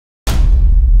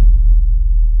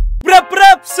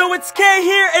so it's Kay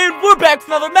here, and we're back with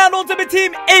another Madden Ultimate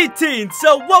Team 18.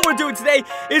 So what we're doing today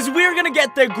is we're gonna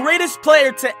get the greatest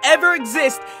player to ever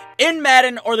exist in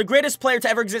Madden, or the greatest player to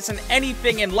ever exist in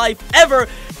anything in life ever,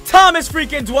 Thomas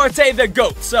freaking Duarte, the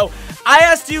GOAT. So I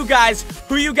asked you guys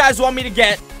who you guys want me to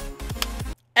get.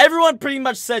 Everyone pretty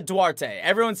much said Duarte.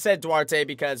 Everyone said Duarte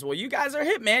because, well, you guys are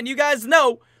hip, man. You guys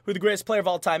know who the greatest player of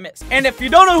all time is. And if you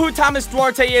don't know who Thomas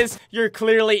Duarte is, you're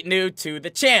clearly new to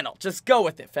the channel. Just go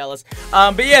with it, fellas.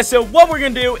 But yeah, so what we're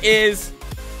gonna do is,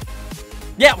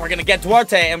 yeah, we're gonna get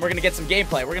Duarte and we're gonna get some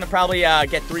gameplay. We're gonna probably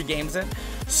get 3 games in.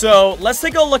 So let's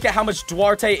take a look at how much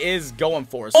Duarte is going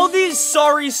for. All these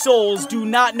sorry souls do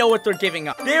not know what they're giving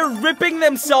up. They're ripping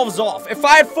themselves off. If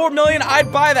I had 4 million,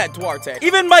 I'd buy that Duarte.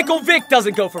 Even Michael Vick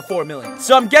doesn't go for 4 million.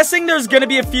 So I'm guessing there's gonna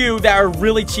be a few that are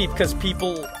really cheap because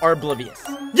people are oblivious.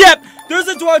 Yep, there's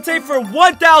a Duarte for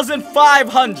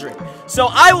 1,500. So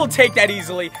I will take that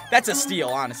easily. That's a steal,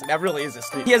 honestly. That really is a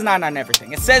steal. He has 9 on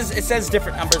everything. It says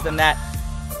different numbers than that.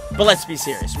 But let's be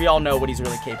serious. We all know what he's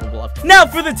really capable of. Now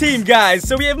for the team, guys.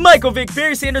 So we have Michael Vick,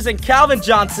 Barry Sanders, and Calvin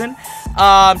Johnson.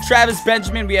 Travis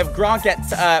Benjamin. We have Gronk at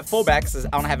fullbacks. I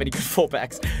don't have any good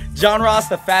fullbacks. John Ross,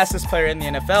 the fastest player in the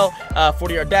NFL,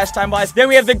 40-yard dash time-wise. Then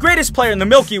we have the greatest player in the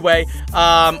Milky Way,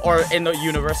 or in the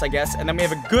universe, I guess. And then we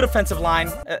have a good offensive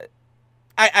line.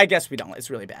 I guess we don't. It's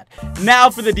really bad. Now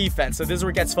for the defense. So this is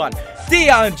where it gets fun.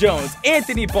 Deion Jones,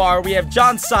 Anthony Barr. We have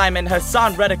John Simon,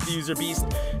 Hassan Reddick, the user beast.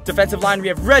 Defensive line, we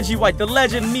have Reggie White, the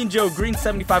legend, Mean Joe Green,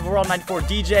 75 overall, 94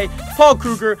 DJ, Paul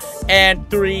Kruger, and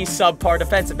 3 subpar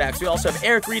defensive backs. We also have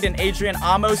Eric Reed and Adrian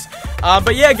Amos.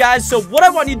 But yeah, guys, so what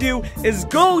I want you to do is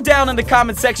go down in the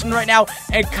comment section right now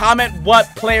and comment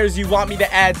what players you want me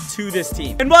to add to this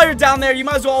team. And while you're down there, you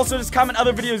might as well also just comment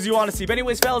other videos you want to see. But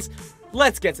anyways, fellas,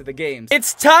 let's get to the games.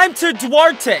 It's time to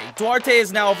Duarte. Duarte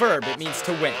is now a verb. It means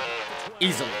to win.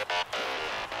 Easily.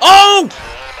 Oh!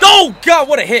 Oh, God,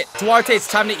 what a hit. Duarte, it's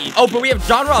time to eat. Oh, but we have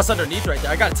John Ross underneath right there.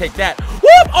 I gotta take that.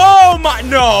 Whoop! Oh, my,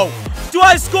 no. Do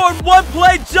I score in one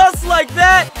play just like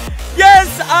that?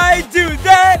 Yes, I do.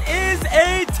 That is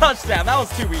a touchdown. That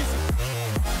was too easy.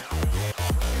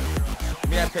 Give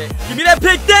me that pick. Give me that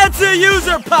pick. That's a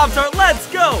user Pop-Tart. Let's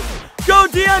go. Go,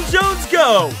 Deion Jones,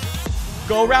 go.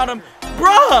 Go around him.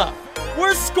 Bruh,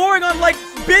 we're scoring on, like,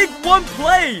 big one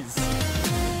plays.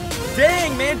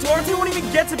 Dang, man, Duarte won't even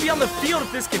get to be on the field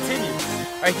if this continues.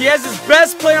 All right, he has his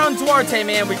best player on Duarte,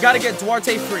 man. We got to get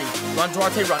Duarte free. Run,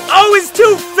 Duarte, run. Oh, he's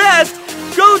too fast.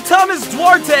 Go, Thomas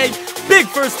Duarte. Big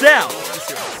first down.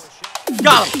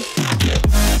 Got him.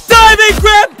 Diving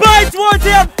grab by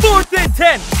Duarte on 4th and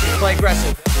 10. Play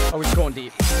aggressive. Oh, he's going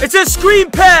deep. It's a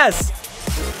screen pass.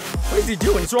 What is he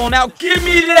doing? He's rolling out. Give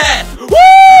me that.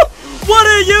 Woo! What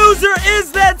a user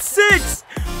is that 6.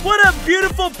 What a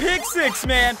beautiful pick 6,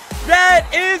 man. That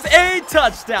is a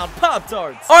touchdown.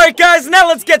 Pop-Tarts. All right, guys, now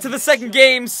let's get to the second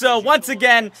game. So, once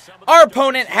again, our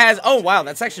opponent has... Oh, wow,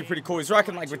 that's actually pretty cool. He's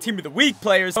rocking, like, with Team of the Week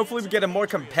players. Hopefully, we get a more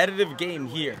competitive game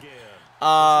here.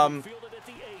 Let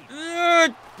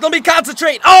me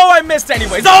concentrate. Oh, I missed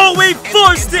anyways. Oh, we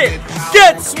forced it.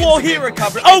 Get swole. He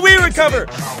recovered. Oh, we recover.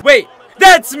 Wait,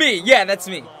 that's me. Yeah, that's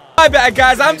me. My bad,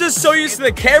 guys. I'm just so used to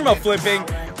the camera flipping.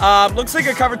 Looks like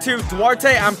a cover 2.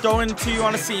 Duarte, I'm throwing it to you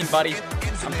on a seam, buddy.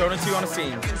 I'm throwing it to you on a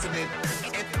seam.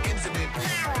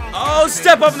 Oh,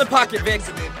 step up in the pocket, Vic.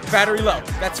 Battery low.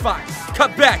 That's fine.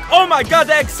 Cut back. Oh, my God,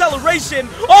 that acceleration.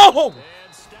 Oh!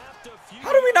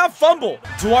 How do we not fumble?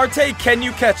 Duarte, can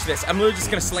you catch this? I'm literally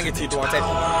just going to sling it to you, Duarte.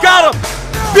 Got him!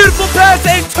 Beautiful pass,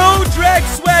 a toe drag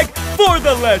swag for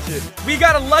the legend. We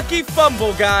got a lucky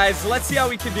fumble, guys. Let's see how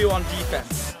we can do on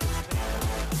defense.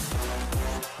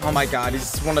 Oh my God,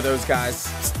 he's one of those guys.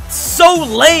 So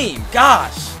lame,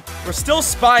 gosh. We're still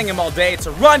spying him all day. It's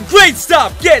a run. Great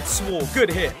stop. Get swole.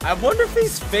 Good hit. I wonder if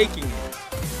he's faking it.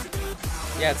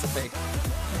 Yeah, it's a fake.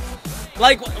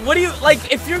 Like, what do you,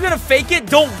 like, if you're gonna fake it,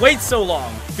 don't wait so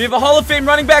long. We have a Hall of Fame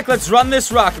running back. Let's run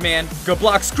this rock, man. Good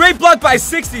blocks. Great block by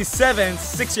 67.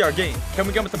 6-yard gain. Can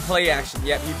we go with the play action?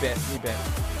 Yep, he bit. He bit.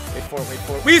 Wait for it. Wait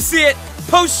for it. We see it.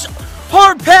 Post.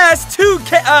 Hard pass to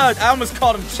I almost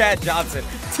called him Chad Johnson.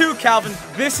 To Calvin.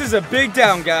 This is a big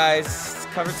down, guys.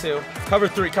 Cover 2. Cover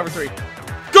 3. Cover 3.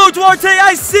 Go, Duarte.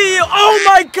 I see you. Oh,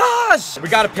 my gosh. We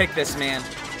got to pick this, man.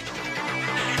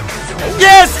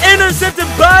 Yes. Intercepted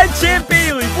by Champ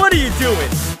Bailey. What are you doing?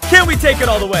 Can we take it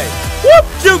all the way? Whoop.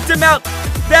 Juked him out.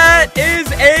 That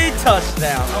is a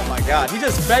touchdown. Oh, my God. He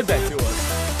just fed that to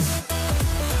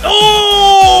us.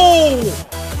 Oh!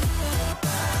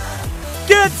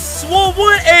 Get swole.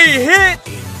 What a hit.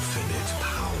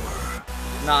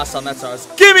 Nah, son, that's ours.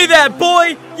 Give me that,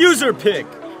 boy. User pick.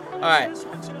 All right.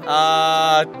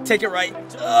 Take it right.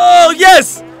 Oh,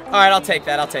 yes. All right, I'll take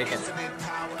that. I'll take it.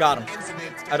 Got him.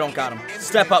 I don't got him.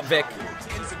 Step up, Vic.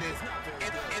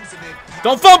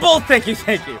 Don't fumble. Thank you.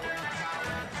 Thank you.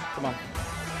 Come on.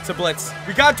 It's a blitz.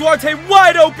 We got Duarte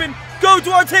wide open. Go,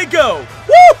 Duarte, go.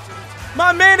 Woo!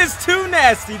 My man is too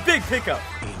nasty. Big pickup.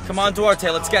 Come on, Duarte.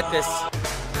 Let's get this.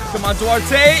 Come on,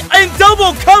 Duarte. In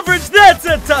double coverage. That's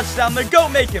a touchdown. The GOAT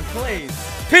making plays.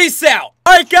 Peace out.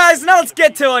 All right, guys. Now let's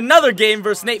get to another game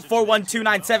versus Nate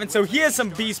 41297. So he has some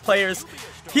beast players.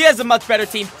 He has a much better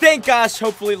team. Thank gosh.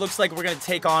 Hopefully, it looks like we're going to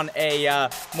take on a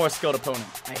more skilled opponent.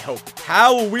 I hope.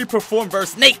 How will we perform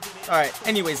versus Nate? All right.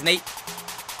 Anyways, Nate.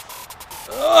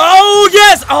 Oh,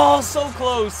 yes. Oh, so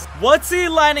close. What's he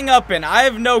lining up in? I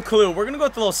have no clue. We're going to go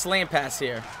with a little slant pass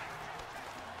here.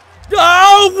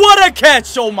 Oh, what a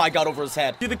catch. Oh, my God, over his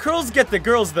head. Do the curls get the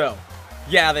girls, though?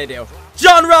 Yeah, they do.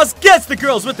 John Ross gets the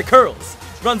girls with the curls.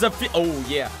 Runs up. Oh,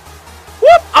 yeah.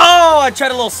 Whoop. Oh, I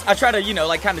try to, you know,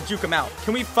 like kind of juke him out.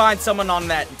 Can we find someone on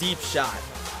that deep shot?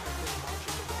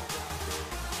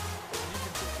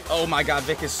 Oh, my God.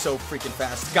 Vic is so freaking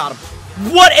fast. Got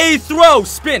him. What a throw.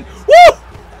 Spin. Woo!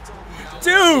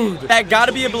 Dude. That got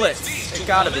to be a blitz. It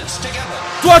got to be.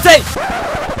 Duarte.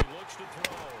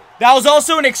 That was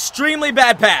also an extremely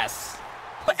bad pass.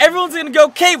 But everyone's going to go,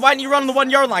 Kay, why didn't you run on the 1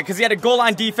 yard line? Because he had a goal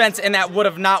line defense, and that would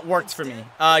have not worked for me.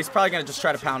 He's probably going to just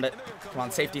try to pound it. Come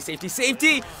on, safety, safety,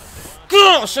 safety.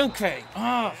 Gosh, okay.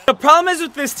 The problem is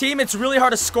with this team, it's really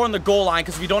hard to score on the goal line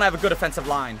because we don't have a good offensive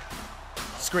line.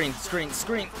 Screen, screen,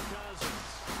 screen.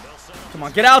 Come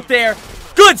on, get out there.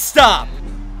 Good stop.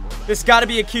 This got to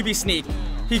be a QB sneak.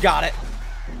 He got it.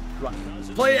 Run.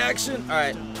 Play action. All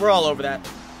right, we're all over that.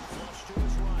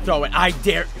 Throw it. I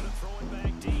dare.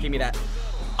 Give me that.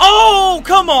 Oh,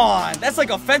 come on. That's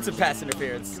like offensive pass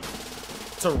interference.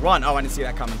 It's a run. Oh, I didn't see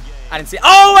that coming. I didn't see it.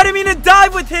 Oh, I didn't mean to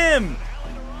dive with him.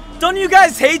 Don't you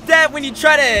guys hate that when you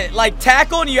try to, like,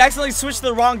 tackle and you accidentally switch to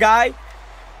the wrong guy?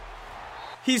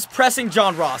 He's pressing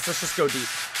John Ross. Let's just go deep.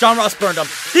 John Ross burned him.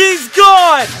 He's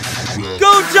gone.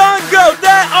 Go, John, go.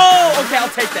 That. Oh, okay, I'll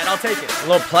take that. I'll take it. A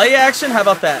little play action. How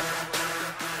about that?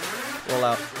 Roll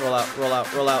out, roll out, roll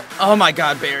out, roll out. Oh, my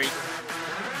God, Barry.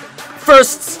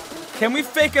 First, can we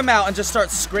fake him out and just start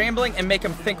scrambling and make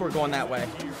him think we're going that way?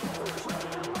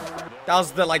 That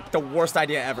was the worst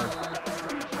idea ever.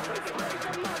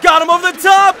 Got him over the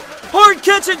top. Hard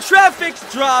catch in traffic.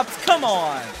 Dropped. Come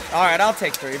on. All right, I'll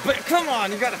take 3. But come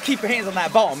on, you got to keep your hands on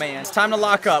that ball, man. It's time to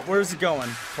lock up. Where's it going?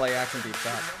 Play action deep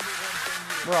shot.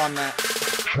 We're on that.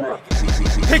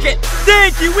 Pick it.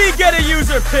 Thank you. We get a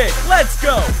user pick. Let's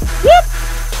go. Whoop.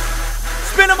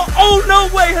 Spin him. Oh,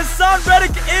 no way. Hassan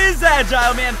Reddick is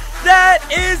agile, man. That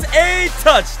is a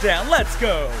touchdown. Let's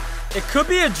go. It could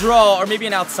be a draw or maybe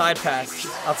an outside pass.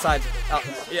 Outside.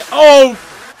 Yeah. Oh.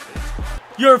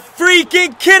 You're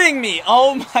freaking kidding me.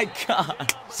 Oh, my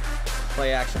God.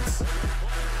 Play actions.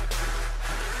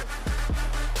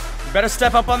 You better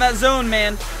step up on that zone,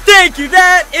 man. Thank you.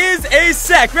 That is a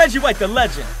sack. Reggie White, the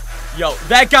legend. Yo,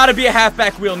 that got to be a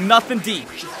halfback wheel. Nothing deep.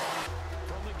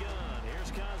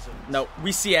 No,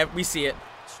 we see it. We see it.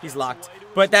 He's locked.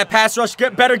 But that pass rush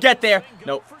better get there.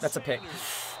 Nope, that's a pick.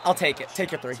 I'll take it.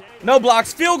 Take your 3. No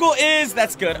blocks. Field goal is.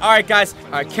 That's good. All right, guys.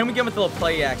 All right, can we get with a little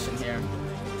play action here?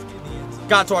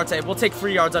 Got Duarte. We'll take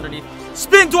 3 yards underneath.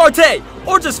 Spin Duarte!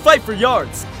 Or just fight for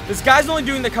yards. This guy's only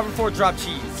doing the cover 4 drop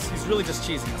cheese. He's really just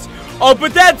cheesing us. Oh,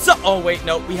 but that's... Oh, wait.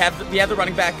 No, we have the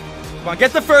running back. Come on,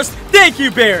 get the first. Thank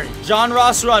you, Barry. John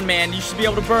Ross run, man. You should be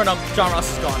able to burn him. John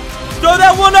Ross is gone. Throw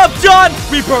that one up, John.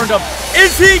 We burned him.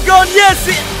 Is he gone? Yes.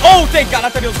 Oh, thank God. I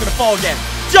thought he was going to fall again.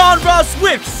 John Ross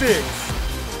with 6.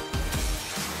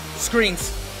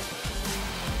 Screens.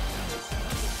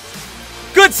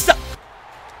 Good stuff.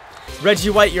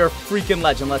 Reggie White, you're a freaking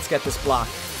legend. Let's get this block.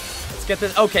 Let's get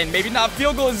this. Okay, maybe not.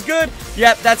 Field goal is good.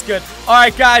 Yep, that's good. All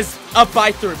right, guys. Up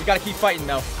by 3. We got to keep fighting,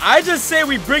 though. I just say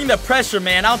we bring the pressure,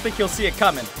 man. I don't think he'll see it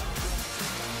coming.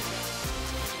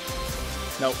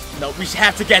 Nope, nope. We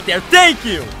have to get there. Thank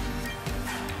you.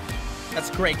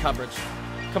 That's great coverage.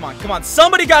 Come on, come on.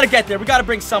 Somebody got to get there. We got to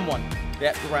bring someone.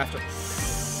 Yeah, we're after.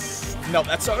 No,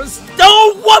 that's ours.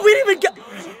 Oh, what? We didn't even get...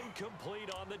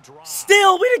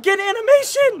 Still, we didn't get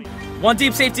animation. 1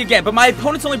 deep safety again, but my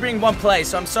opponent's only bringing 1 play,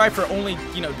 so I'm sorry for only,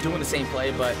 you know, doing the same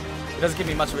play, but it doesn't give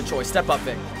me much of a choice. Step up,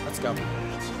 Vic. Let's go.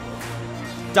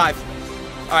 Dive.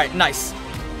 All right, nice.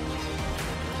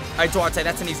 All right, Duarte,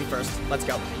 that's an easy first. Let's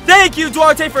go. Thank you,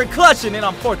 Duarte, for clutching in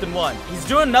on 4th and 1. He's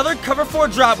doing another cover 4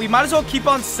 drop. We might as well keep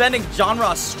on sending John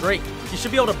Ross straight. He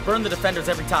should be able to burn the defenders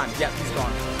every time. Yeah, he's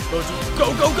gone.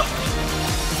 Go, go, go.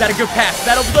 Is that a good pass?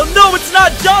 That'll no, it's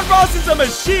not. John Ross is a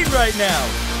machine right now.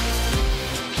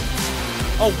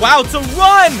 Oh, wow, it's a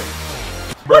run.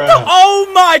 What the?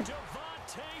 Oh my!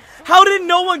 How did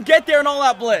no one get there in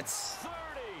all-out blitz?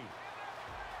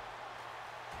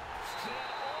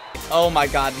 Oh my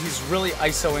God, he's really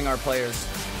ISOing our players.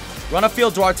 Run a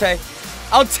field, Duarte.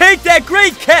 I'll take that.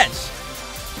 Great catch.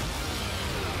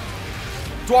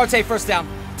 Duarte, first down.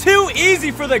 Too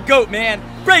easy for the GOAT, man.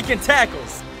 Breaking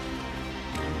tackles.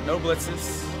 No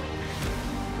blitzes.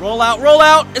 Roll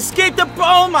out, escape the,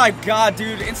 oh my God,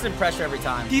 dude, instant pressure every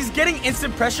time. He's getting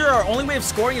instant pressure. Our only way of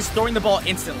scoring is throwing the ball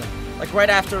instantly. Like right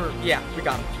after, yeah, we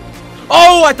got him.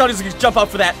 Oh, I thought he was gonna jump up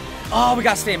for that. Oh, we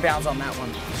gotta stay in bounds on that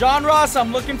one. John Ross,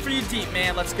 I'm looking for you deep,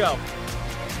 man, let's go.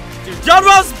 Dude, John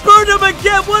Ross burned him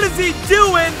again, what is he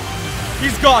doing?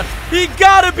 He's gone, he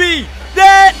gotta be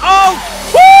that, oh,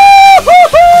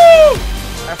 woo-hoo-hoo!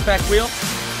 Halfback wheel.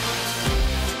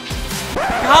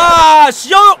 Gosh,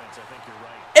 yo!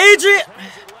 Adrian!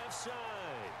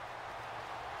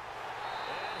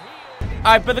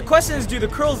 Alright, but the question is, do the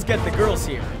curls get the girls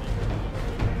here?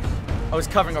 I was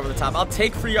covering over the top. I'll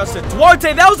take free yards to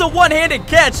Duarte. That was a one-handed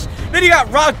catch. Then he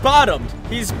got rock-bottomed.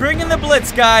 He's bringing the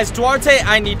blitz, guys. Duarte,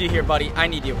 I need you here, buddy. I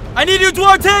need you. I need you,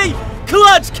 Duarte!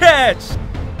 Clutch catch!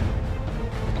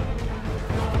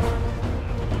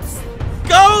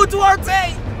 Go,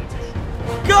 Duarte!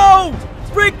 Go!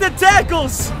 Break the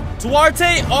tackles!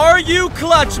 Duarte, are you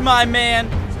clutch, my man?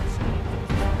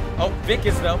 Oh, Vic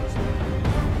is though.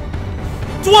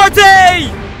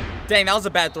 Duarte! Dang, that was a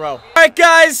bad throw. All right,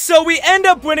 guys, so we end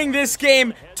up winning this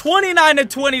game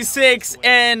 29-26,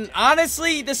 and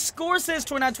honestly, the score says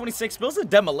 29-26, but it was a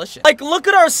demolition. Like, look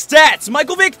at our stats.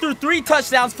 Michael Vick threw 3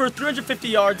 touchdowns for 350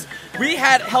 yards. We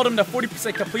had held him to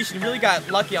 40% completion. He really got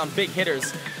lucky on big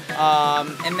hitters.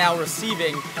 And now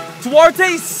receiving.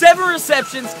 Duarte, 7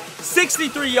 receptions,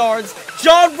 63 yards.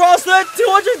 John Ross had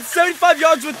 275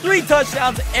 yards with 3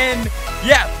 touchdowns. And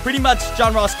yeah, pretty much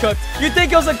John Ross cooked. You'd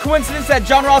think it was a coincidence that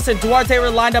John Ross and Duarte were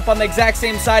lined up on the exact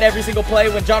same side every single play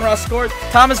when John Ross scored.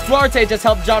 Thomas Duarte just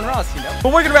helped John Ross, you know.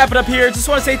 But we're going to wrap it up here. Just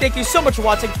want to say thank you so much for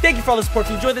watching. Thank you for all the support.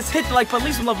 If you enjoyed this, hit the like button,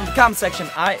 leave some love in the comment section.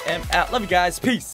 I am out. Love you guys. Peace.